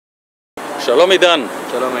Shalom Idan.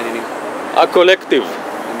 Shalom Idanim. ACOLLECTIVE.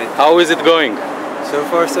 How is it going? So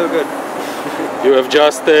far so good. You have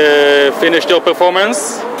just finished your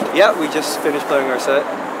performance? Yeah, we just finished playing our set.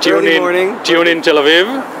 Tune in Tel Aviv.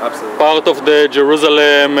 Absolutely. Part of the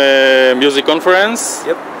Jerusalem Music Conference.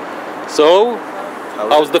 Yep. So,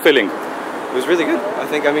 how's the feeling? It was really good.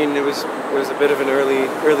 I mean, it was a bit of an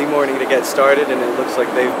early morning to get started, and it looks like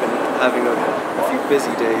they've been having a few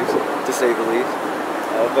busy days, to say the least.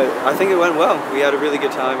 But I think it went well. We had a really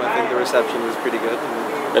good time. I think the reception was pretty good.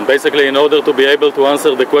 And basically, in order to be able to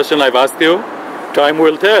answer the question I've asked you, time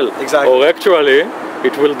will tell. Exactly. Or actually,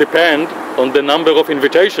 it will depend on the number of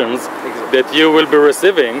invitations that you will be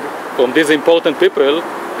receiving from these important people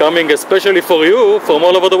coming especially for you from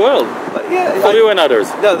all over the world. For you and others.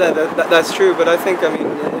 No, that's true, but I think,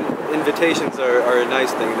 invitations are a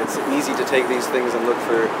nice thing, and it's easy to take these things and look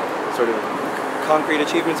for sort of concrete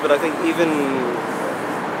achievements, but I think even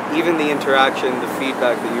the interaction, the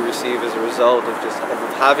feedback that you receive as a result of just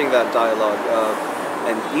having that dialogue,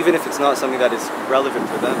 and even if it's not something that is relevant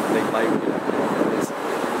for them, they might,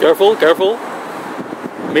 Careful, careful.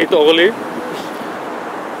 Meet Orly.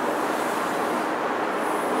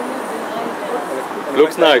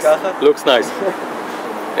 Looks nice. Looks nice.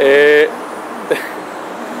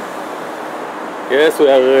 Yes, we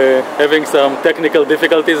are having some technical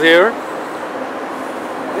difficulties here.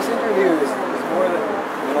 This interview is more than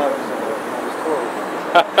I was told.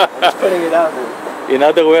 I'm just putting it out there. In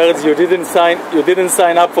other words, you didn't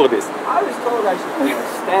sign up for this. I was told I should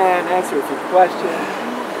stand, answer a few questions.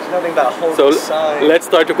 There's nothing about holding sign. Let's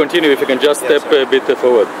try to continue. If you can just step a bit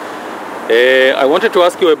forward. I wanted to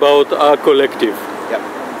ask you about ACOLLECTIVE.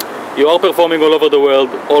 You are performing all over the world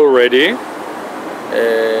already,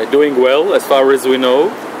 doing well as far as we know.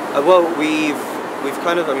 Well, we've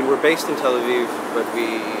kind of, we're based in Tel Aviv, but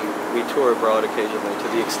we tour abroad occasionally to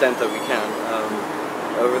the extent that we can.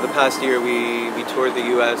 Over the past year, we toured the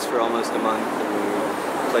US for almost a month, and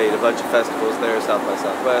we played a bunch of festivals there, South by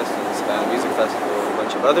Southwest, and the Savannah Music Festival, and a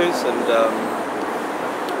bunch of others, and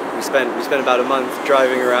we spent about a month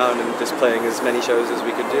driving around and just playing as many shows as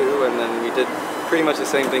we could do, and then we did pretty much the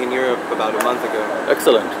same thing in Europe about a month ago.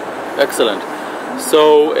 Excellent, excellent.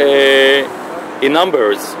 So, in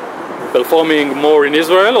numbers, performing more in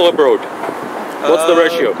Israel or abroad? What's the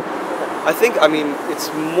ratio? I think,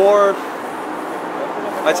 it's more,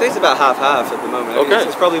 I'd say it's about half-half at the moment. Okay.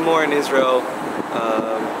 It's probably more in Israel,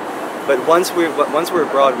 but once we're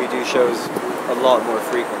abroad, we do shows a lot more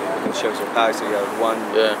frequently, because shows are packed, so you have one,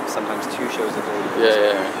 sometimes two shows a day.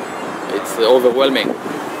 Yeah. It's overwhelming.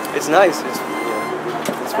 It's nice.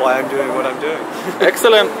 That's why I'm doing what I'm doing.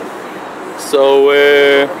 Excellent. So,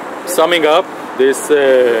 summing up this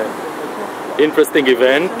interesting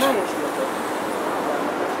event,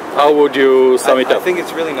 how would you sum it up? I think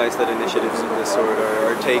it's really nice that initiatives of this sort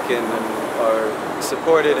are taken and are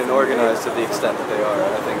supported and organized to the extent that they are.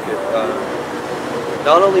 I think it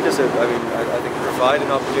not only does it, I think provide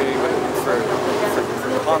an opportunity for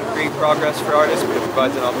concrete progress for artists, but it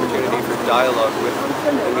provides an opportunity for dialogue with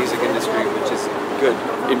the music industry, which is good.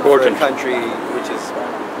 Important. For a country which is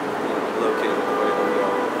located the way that we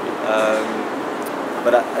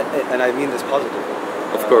are. And I mean this positively.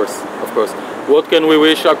 Of course, of course. What can we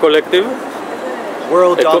wish ACOLLECTIVE?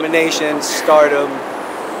 World domination, stardom,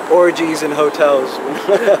 orgies in hotels.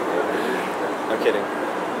 I'm kidding.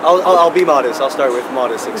 I'll be modest. I'll start with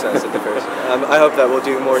modest success at the first. I hope that we'll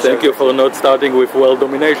do more. Thank you for not starting with world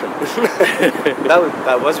domination.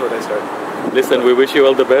 that was what I started. Listen, we wish you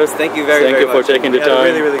all the best. Thank you very much. Thank you for taking the time. We had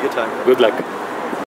a really, really good time. Good luck.